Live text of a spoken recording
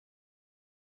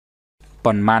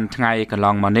ប៉ុន្មានថ្ងៃកន្ល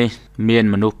ងមកនេះមាន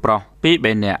មនុស្សប្រុសពីរ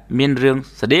បីនាក់មានរឿង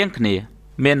ស្តៀងគ្នា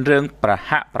មានរឿងប្រ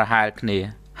ហាក់ប្រហែលគ្នា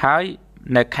ហើយ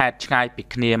នៅខេត្តឆ្ងាយពី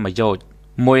គ្នាមួយយោជន៍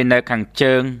មួយនៅខាង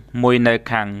ជើងមួយនៅ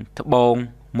ខាងត្បូង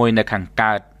មួយនៅខាង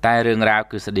កើតតែរឿងរ៉ាវ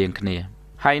គឺស្តៀងគ្នា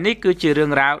ហើយនេះគឺជារឿ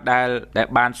ងរ៉ាវដែល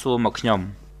បានសួរមកខ្ញុំ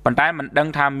ប៉ុន្តែមិនដឹង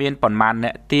ថាមានប៉ុន្មានអ្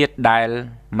នកទៀតដែល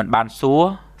មិនបាន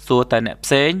សួរតែអ្នកផ្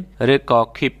សេងឬក៏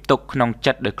ឃីបទុកក្នុង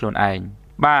ចិត្តដោយខ្លួនឯង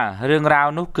បាទរឿងរ៉ាវ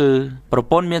នោះគឺប្រ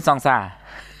ពន្ធមានសង្សារ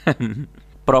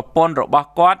ប្រពន្ធរបស់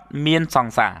គាត់មានស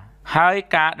ង្សារហើយ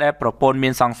ការដែលប្រពន្ធមា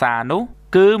នសង្សារនោះ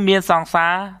គឺមានសង្សា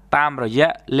រតាមរយៈ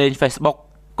លេង Facebook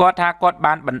គាត់ថាគាត់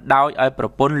បានបណ្ដោយឲ្យប្រ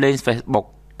ពន្ធលេង Facebook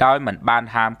ដោយមិនបាន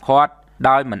ហាមឃាត់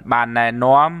ដោយមិនបានណែ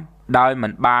នាំដោយមិ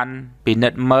នបានពិនិ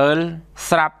ត្យមើល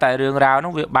ស្រាប់តែរឿងរ៉ាវ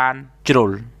នោះវាបានជ្រុ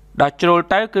លដល់ជ្រុល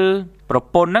ទៅគឺប្រ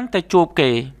ពន្ធនឹងទៅជួបគេ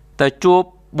ទៅជួប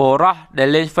បុរសដែល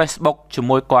លេង Facebook ជា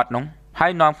មួយគាត់នោះហើ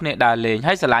យនាំគ្នាដើរលេង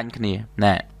ហើយស្រឡាញ់គ្នា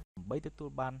ណែដើម្បីទទួល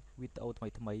បានវីដេអូ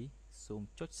ថ្មីៗសូម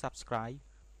ចុច Subscribe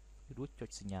រួចចុច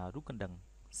សញ្ញារូបកណ្ដឹង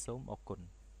សូមអរគុណ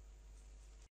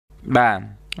បាទ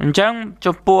អញ្ចឹង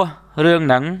ចំពោះរឿង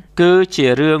ហ្នឹងគឺជា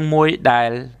រឿងមួយដែ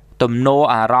លទំនោរ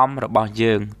អារម្មណ៍របស់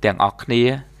យើងទាំងអស់គ្នា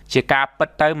ជាការពិត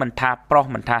ទៅមិនថាប្រុស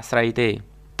មិនថាស្រីទេ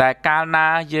តែកាលណា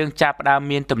យើងចាប់ផ្ដើម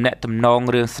មានទំនាក់ទំនង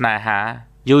រឿងស្នេហា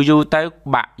យូរទៅ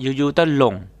បាក់យូរទៅល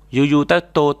ងយូរទៅ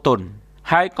តូទុន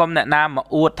ហើយកុំអ្នកណាមក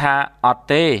អួតថាអត់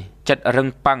ទេចិត្តរឹង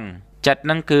ប៉ឹងចិត្តហ្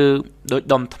នឹងគឺដូច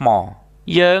ដុំថ្ម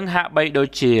យើងហាក់បីដូច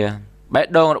ជាបេះ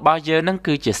ដូងរបស់យើងហ្នឹង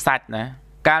គឺជាសាច់ណា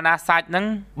កាលណាសាច់ហ្នឹង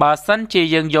បើសិនជា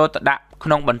យើងយកទៅដាក់ក្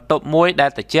នុងបន្ទប់មួយដែល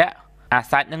ត្រជាក់អា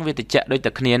សាច់ហ្នឹងវាត្រជាក់ដូច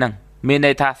តែគ្នាហ្នឹងមាន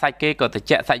ន័យថាសាច់គេក៏ត្រ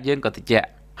ជាក់សាច់យើងក៏ត្រជាក់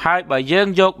ហើយបើយើង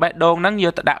យកបេះដូងហ្នឹងយ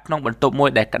កទៅដាក់ក្នុងបន្ទប់មួយ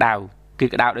ដែលក្តៅគឺ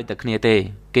ក្តៅដូចតែគ្នាទេ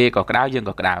គេក៏ក្តៅយើង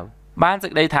ក៏ក្តៅបានសេច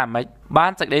ក្តីថាម៉េចបា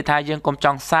នសេចក្តីថាយើងកុំច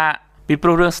ង់សាកពីព្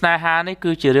រោះរឿងស្នេហានេះ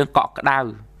គឺជារឿងកក់ក្តៅ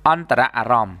អន្តរអា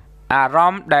រម្ម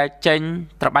ណ៍ដែលចេញ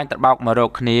ត្របាញ់ត្របោកមករក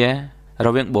គ្នារ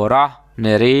វាងបុរស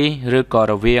នារីឬក៏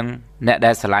រវាងអ្នក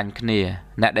ដែលស្រឡាញ់គ្នា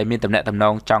អ្នកដែលមានទំនាក់ទំន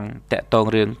ងចង់តាក់ទង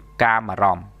រឿងកាមអារ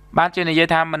ម្មណ៍បានជានិយាយ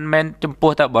ថាមិនមែនចំ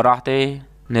ពោះតែបុរសទេ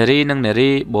នារីនិងនារី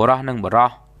បុរសនិងបុរ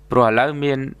សព្រោះឥឡូវ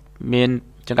មាន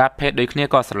ចង្កាភេទដូចគ្នា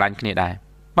ក៏ស្រឡាញ់គ្នាដែរ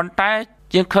ប៉ុន្តែ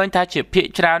យើងឃើញថាជាភាគ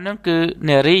ច្រើនហ្នឹងគឺ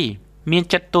នារីមាន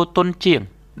ចិត្តទូទុនជាង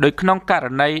ដោយក្នុងករ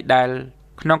ណី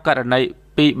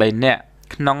2-3នាក់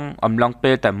ក្នុងអំឡុង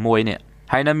ពេលតែមួយនេះ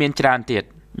ហើយនៅមានច្រើនទៀត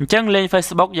អញ្ចឹងលេង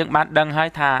Facebook យើងបានដឹងហើយ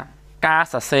ថាការ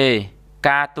សរសេរ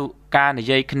ការនិ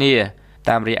យាយគ្នា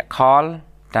តាមរយៈ call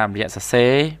តាមរយៈសរសេ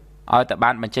រឲ្យតែ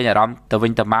បានបញ្ចេញអារម្មណ៍ទៅវិ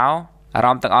ញទៅមកអារ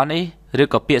ម្មណ៍ទាំងអស់នេះឬ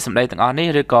ក៏ពាក្យសម្ដីទាំងអស់នេះ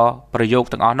ឬក៏ប្រយោគ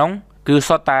ទាំងអស់នោះគឺ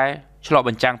សុទ្ធតែឆ្លុះប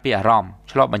ញ្ចាំងពីអារម្មណ៍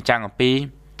ឆ្លុះបញ្ចាំងអំពី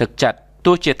ទឹកចិត្ត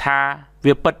ទោះជាថា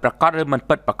វាពិតប្រាកដឬមិន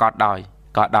ពិតប្រាកដ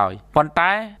ក៏ដោយប៉ុន្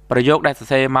តែប្រយោគដែលសរ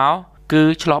សេរមកគឺ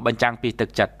ឆ្លុះបញ្ចាំងពីទឹក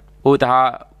ចិត្តឧទាហរ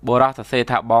ណ៍បុរសសរសេរ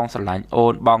ថាបងស្រឡាញ់អូ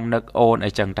នបងនឹកអូន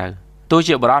អីចឹងទៅទោះ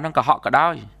ជាបុរសនឹងកុហកក៏ដោ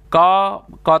យ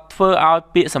ក៏ធ្វើឲ្យ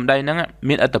ពាក្យសម្ដីហ្នឹង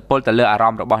មានឥទ្ធិពលទៅលើអារ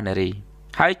ម្មណ៍របស់នារី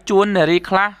ហើយជួននារី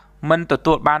ខ្លះមិនទ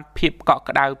ទួលបានភាពកក់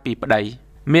ក្ដៅពីប្តី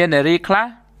មាននារីខ្លះ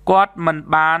គាត់មិន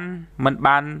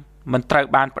ត្រូវ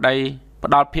បានប្តី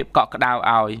ផ្ដល់ភាពកក់ក្ដៅ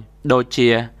ឲ្យដូចជា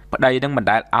ប្តីនឹងមិន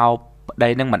ដែលអោបប្តី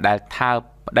នឹងមិនដែលថើប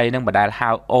ប្តីនឹងមិនដែលហៅ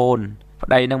អូនប្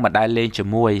តីនឹងមិនដែលលេងជា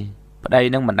មួយប្តី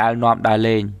នឹងមិនដែលនាំដើរ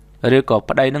លេងឬក៏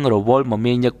ប្តីនឹងរវល់ម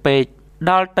មាញឹកពេក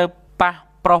ដល់ទៅប៉ះ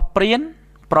ប្រុសព្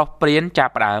រានចា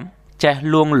ប់ដើមចេះ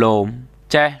លួងលោម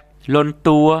ចេះលន់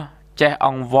តួចេះអ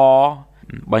ង្វរ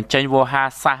បញ្ចេញវោហារ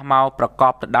សាសមកប្រក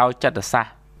បទៅដោយចិត្តសាស្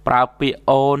ត្រប្រើពាក្យ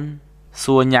អូន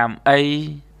សួរញ៉ាំអី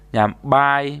ញ៉ាំ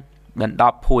បាយដណ្ដ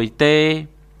ប់ភួយទេ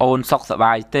អូនសុខសប្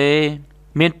បាយទេ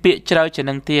មានពាក្យជ្រៅជាង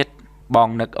នឹងទៀតបង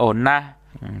នឹកអូនណាស់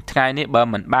ថ្ងៃនេះបើ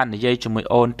មិនបាននិយាយជាមួយ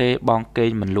អូនទេបងគេ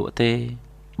ងមិនលក់ទេ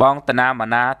បងតាណាម៉ា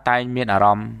ណាតែងមានអារ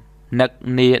ម្មណ៍នឹក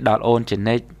នីដល់អូនជា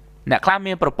និច្ចអ្នកខ្លះ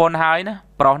មានប្រពន្ធហើយណា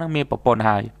ប្រុសនឹងមានប្រពន្ធ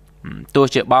ហើយទោះ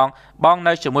ជាបង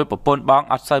នៅជាមួយប្រពន្ធបង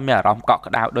អត់សូវមានអារម្មណ៍កក់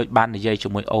ក្ដៅដូចបាននិយាយជា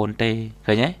មួយអូនទេ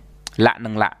ឃើញទេលាក់នឹ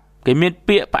ងលាក់គេមាន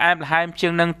ពាក្យផ្អែមល្ហែមជា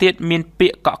ងនឹងទៀតមានពា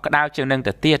ក្យកក់ក្ដៅជាងនឹង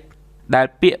ទៅទៀតដែល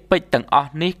ពាក្យពេចន៍ទាំងអ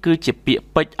ស់នេះគឺជាពាក្យ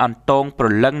ពេចន៍អន្តងព្រ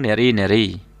លឹងនារី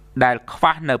ដែលខ្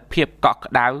វះនៅភាពកក់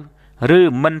ក្ដៅឬ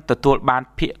មិនទទួលបាន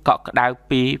ភាពកក់ក្ដៅ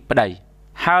ពីប្តី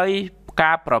ហើយ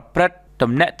ការប្រព្រឹត្ត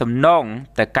ទំនាក់ទំនង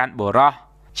ទៅកាន់បុរស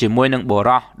ជាមួយនឹងបុរ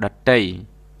សដតី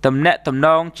ទំនាក់ទំន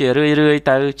ងជារឿយ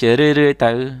ទៅ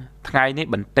ថ្ងៃនេះ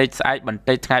បន្តិចស្អែកបន្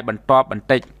តិចថ្ងៃបន្ទាប់បន្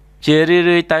តិចជា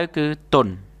រឿយទៅគឺទុន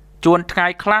ជួនថ្ងៃ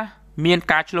ខ្លះមាន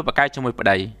ការឆ្លោះប្រកែកជាមួយប្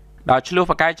តីដល់ឆ្លោះ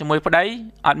ប្រកែកជាមួយប្តី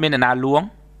អត់មានអ្នកណាលួង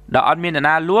ដល់អត់មានអ្នក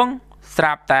ណាលួងស្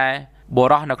រាប់តែបុ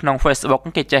រសនៅក្នុង Facebook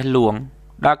គេចេះលួង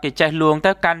ដល់គេចេះលួង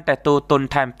ទៅកាន់តែទូទុន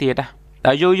ថែមទៀតដ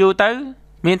ល់យូរទៅ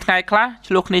មានថ្ងៃខ្លះ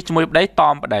ឆ្លោះគ្នាជាមួយប្តីត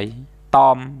មប្តីត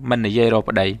មមិននិយាយរក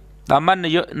ប្តីដល់មិន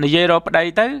និយាយរកប្តី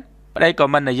ទៅ ប្តីក៏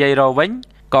មិននិយាយរវិញ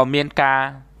ក៏មានការ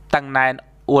តឹងណែន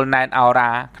អួលណែនអោរ៉ា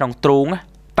ក្នុងទ្រូង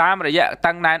តាមរយៈ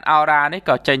តឹងណែនអោរ៉ានេះ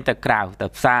ក៏ចេញទៅក្រៅទៅ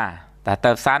ផ្សារតែ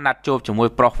ទៅផ្សារណាត់ជួបជាមួយ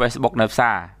ប្រុស Facebook នៅផ្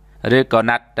សារឬក៏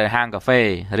ណាត់ទៅហាងកាហ្វេ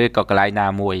ឬក៏កន្លែងណា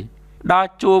មួយដល់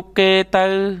ជួបគេទៅ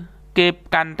គេ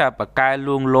កាន់តែបកែ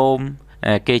លួងលោម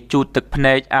គេជូតទឹកភ្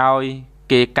នែកឲ្យ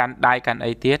គេកាន់ដៃកាន់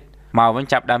អីទៀតមកវិញ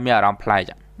ចាប់ដើមមានអារម្មណ៍ប្លែក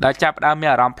ដល់ចាប់ដើមមាន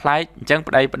អារម្មណ៍ប្លែកអញ្ចឹង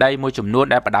ប្តីមួយចំនួន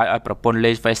ដែលបដ ாய் ឲ្យប្រពន្ធ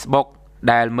លេង Facebook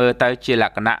ដែលមើលទៅជាល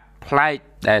ក្ខណៈប្លែក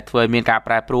ដែលធ្វើមានការ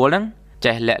ប្រែប្រួលហ្នឹង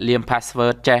ចេះលាក់លៀម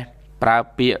password ចេះប្រើ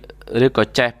ពាក្យឬក៏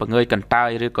ចេះបង្ងើយកន្តើយ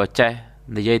ឬក៏ចេះ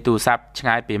និយាយទូរស័ព្ទឆ្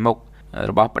ងាយពីមុខ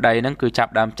របស់ប្តីហ្នឹងគឺចា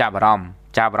ប់ដើមចាប់អារម្មណ៍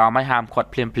ឲ្យហាមឃាត់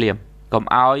ភ្លាម កុំ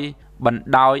ឲ្យបណ្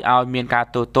ដោយឲ្យមានការ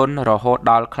ទូទន់រហូត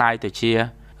ដល់คล้ายទៅជា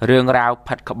រឿងរ៉ាវ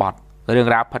ផិតក្បត់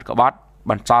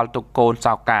បន្សល់ទុកកូន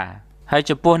សោកាហើយ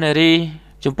ចំពោះនារី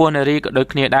ក៏ដូច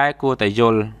គ្នាដែរគួរតែយ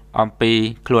ល់អំពី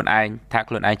ខ្លួនឯងថា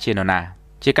ខ្លួនឯងជានរណា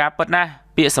ជាការពិតណាស់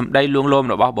ពាក្យសម្ដីលួងលោម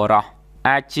របស់បរិស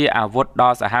អាចជាអាវុធ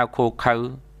ដ៏សាហាវឃោឃៅ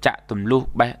ចាក់ទម្លុះ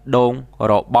បេះដូង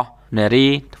របស់នារី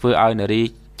ធ្វើឲ្យនារី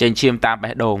ចេញឈាមតាម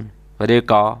បេះដូងឬ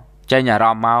ក៏ចេញអារ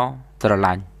ម្មណ៍មកស្រ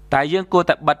ឡាញ់តែយើងគួរ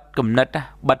តែបិទគំនិត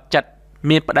បិទចិត្ត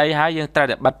មានប្តីហើយយើងត្រូវ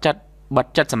តែបិទចិត្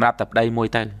តសម្រាប់តែប្តីមួយ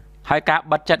ទៅហើយការ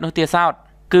បិទចិត្តនោះទៀតសោត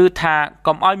គឺថា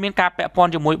កុំឲ្យមានការពាក់ព័ន្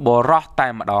ធជាមួយបរិសតែ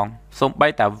ម្ដងសូម្បី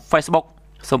តែ Facebook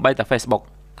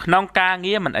ក្នុងការ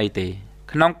ងារមិនអីទេ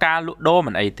ក្នុងការលក់ដូរ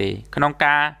មិនអីទេក្នុង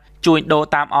ការជួញដូរ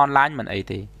តាមអនឡាញមិនអី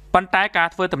ទេប៉ុន្តែការ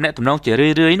ធ្វើទំនាក់ទំនងជារឿ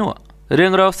យនោះរឿ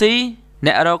ងរកស៊ី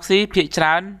អ្នករកស៊ីភាគច្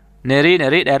រើននារី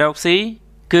ដែលរកស៊ី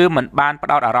គឺមិនបានផ្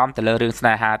ដោតអារម្មណ៍ទៅលើរឿងស្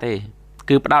នេហាទេ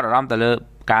គឺផ្ដោតអារម្មណ៍ទៅលើ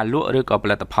ការលក់ឬក៏ផ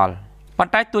លិតផលប៉ុ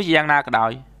ន្តែទោះជាយ៉ាងណាក៏ដោ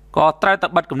យក៏ត្រូវតែ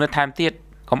បិទគំនិតថែមទៀត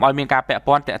កុំឲ្យមានការពាក់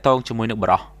ព័ន្ធតាក់ទងជាមួយនឹងប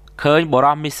រិសឃើញប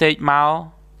រិស message មក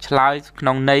ឆ្លើយក្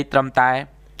នុងន័យត្រឹមតែ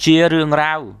ជារឿង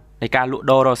រ៉ាវនៃការលក់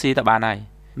ដូររកស៊ីទៅបានហើយ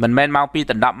មិនមែនម៉ោង 2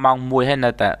 ដល់ 10 ម៉ោង 1 ហើយនៅ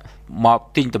តែមក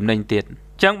ទិញទំនិញទៀតអ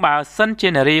ញ្ចឹងបើសិនជា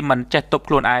នារីមិនចេះទប់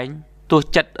ខ្លួនឯងទោះ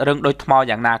ចិត្តរឹងដូចថ្ម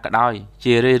យ៉ាងណាក៏ដោយ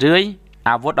ជារឿយ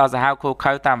អាវុធដ៏សាហាវឃោ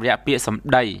ឃៅតាមរយៈពាក្យសម្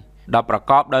ដីដ៏ប្រ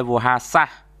កបដោយវោហារសាស្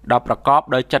ត្រដ៏ប្រកប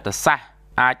ដោយចិត្តសាស្ត្រ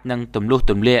អាចនឹងទម្លុះ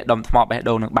ទម្លាយដុំថ្មបេះ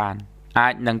ដូងនឹងបានអា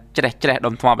ចនឹងច្រេះ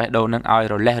ដុំថ្មបេះដូងនឹងឲ្យ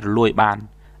រលេះរលួយបាន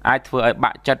អាចធ្វើឲ្យ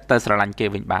បាក់ចិត្តទៅស្រឡាញ់គេ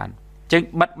វិញបានចឹង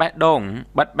បិទបេះដូ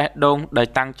ងដោយ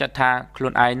តាំងចិត្តថាខ្លួ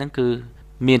នឯងនឹងគឺ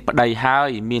មានប្តីហើយ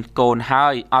មានកូនហើ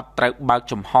យអត់ត្រូវបើក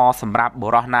ចំហសម្រាប់បុ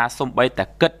រសណាសំបីតែ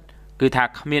គិតគឺថា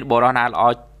គ្មានបុរសណាល្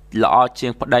អជា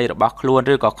ងប្តីរបស់ខ្លួន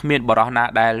ឬក៏គ្មានបុរសណា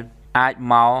ដែលអាច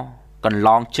មកកន្ល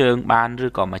ងជើងបានឬ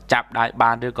ក៏មកចាប់ដៃ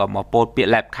បានឬក៏មកពោលពាក្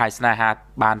យលែបខៃស្នេហា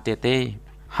បានទៀតទេ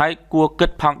ហើយគួរគិត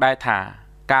ផងដែរថា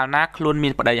កាលណាខ្លួនមា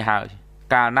នប្តីហើយ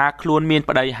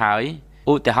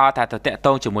ឧទាហរណ៍ថាទៅតាក់ទ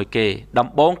ងជាមួយគេដំ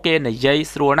បូងគេនិយាយ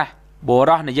ស្រួលណាស់បុ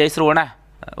រសនិយាយស្រួលណាស់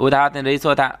ឧទាហរណ៍នារី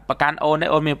សួរថាប្រកាន់អូនទេ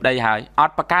អូនមានប្តីហើយអ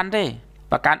ត់ប្រកាន់ទេ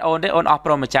ប្រកាន់អូនទេអូនអស់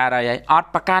ព្រមចារីហើយអត់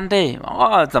ប្រកាន់ទេ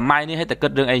សម័យនេះឲ្យតែគិ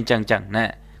តរឿងអីអញ្ចឹងណា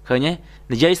ឃើញទេ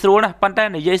និយាយស្រួលណាស់ប៉ុន្តែ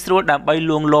និយាយស្រួលដើម្បី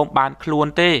លួងលោមបានខ្លួន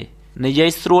ទេនិយាយ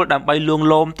ស្រួលដើម្បីលួង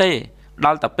លោមទេដ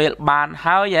ល់តែពេលបាន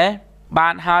ហើយ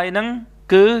ហ្នឹង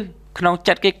គឺក្នុង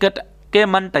ចិត្តគេគិតគេ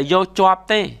មិនតែយកជាប់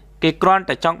ទេគេគ្រាន់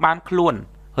តែចង់បានខ្លួន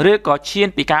ឬក៏ឈាន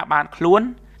ពីការបានខ្លួន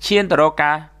ឈានទៅរក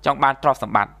ការចង់បានទ្រព្យស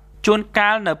ម្បត្តិជួនកា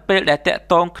លនៅពេលដែលតាក់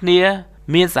ទងគ្នា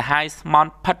មានសហាយស្មន់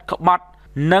ផិតក្បត់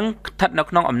និងស្ថិតនៅ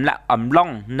ក្នុងអំឡុង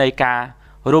នៃការ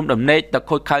រួមដំណេកទៅ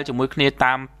ខូចខលជាមួយគ្នា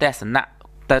តាមទស្សនៈ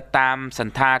ទៅតាមស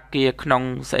ន្តាគារក្នុង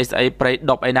ស្អីព្រៃ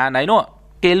ដប់អីណាណៃនោះ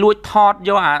គេលួចថតយ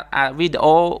កអាវីដេ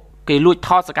អូគេលួចថ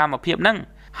តសកម្មភាពហ្នឹង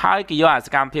ហើយគេយកអាស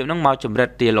កម្មភាពហ្នឹងមកចម្រិត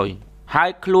ទាលុយហើយ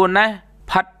ខ្លួនណា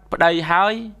ផិតប្តីហើ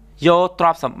យយកទ្រ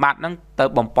ព្យសម្បត្តិហ្នឹងទៅ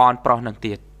បំពន់ប្រុសហ្នឹង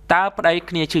ទៀតតើប្តី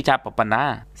គ្នាឈឺចាប់ប៉ុណ្ណា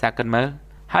សាគិនមើល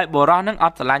ហើយបុរសហ្នឹងអ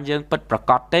ត់ស្រឡាញ់យើងពិតប្រា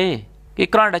កដទេគេ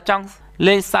គ្រាន់តែចង់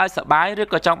លេងសើចសប្បាយឬ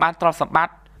ក៏ចង់បានទ្រព្យសម្បត្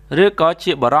តិឬក៏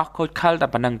ជាបុរសខូចខលតែ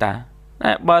ប៉ុណ្្នឹងតា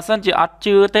បើសិនជាអត់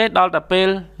ជឿទេដល់តែពេល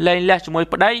លេងលះជាមួយ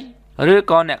ប្តីឬ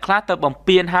ក៏អ្នកខ្លះទៅបំ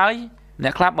ពេញហើយអ្ន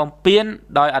កខ្លះបំពេញ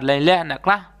ដោយអត់លេងលះអ្នកខ្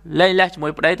លះលេងលះជាមួ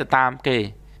យប្តីទៅតាមគេ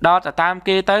ដល់ទៅតាម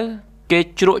គេទៅគេ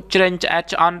ជ្រក់ជ្រែងឆ្អែត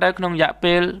ឆ្អន់ទៅក្នុងរយៈ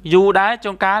ពេលយូរដែរ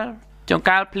ចុងកាល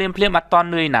ភ្លាមអត់តន់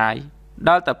នឿយណាយដ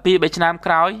ល់តែ2-3ឆ្នាំ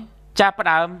ក្រោយចាប់ផ្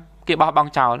ដើមគេបោះប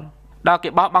ង់ចោលដល់គេ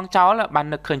បោះបង់ចោលបាន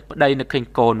នឹកឃើញប្តីនឹកឃើញ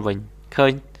កូនវិញឃើ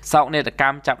ញសោកនាដក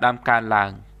ម្មចាប់ដើមកើតឡើង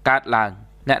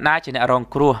អ្នកណាជាអ្នករង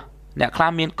គ្រោះអ្នកខ្លះ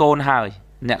មានកូនហើយ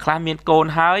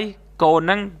កូនហ្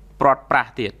នឹងព្រាត់ប្រាស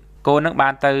ទៀតកូនហ្នឹងបា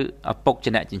នទៅឪពុកជា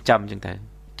អ្នកចិញ្ចឹមអញ្ចឹងទៅអ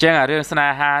ញ្ចឹងអារឿងស្នេ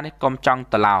ហានេះកុំចង់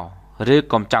តឡោឬ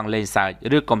កុំចង់លេងសើច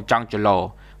ឬកុំចង់ចលោ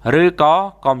ឬក៏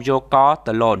កុំយកក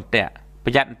ទៅលោអន្ទាក់ប្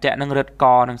រយ័ត្នអន្ទាក់នឹងរឹតក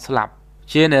នឹងស្លាប់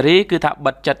ជានារីគឺថា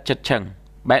បិទចិត្តឈឹង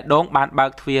បេះដូងបានបើ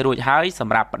កទ្វាររួចហើយស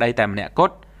ម្រាប់ប្តីតែម្នាក់គ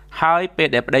ត់ហើយពេល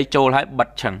ដែលប្តីចូលហើយបិទ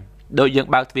ឈឹងដូចយើង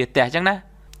បើកទ្វារផ្ទះអញ្ចឹងណា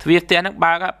ទ្វារផ្ទះហ្នឹង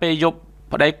បើកពេលយប់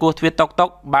ប្តីគោះទ្វារតុកតុក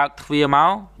បើកទ្វារមក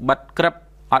បិទក្រឹប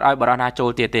អត់ឲ្យបរិះណាចូល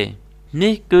ទៀតទេ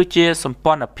នេះគឺជាសម្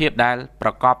ព័ន្ធភាពដែលប្រ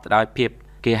កបទៅដោយភាព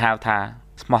គេហៅថា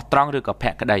ស្មោះត្រង់ឬក៏ភ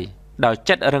ក្តីដោយ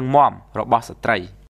ចិត្តរឹងមាំរបស់ស្ត្រី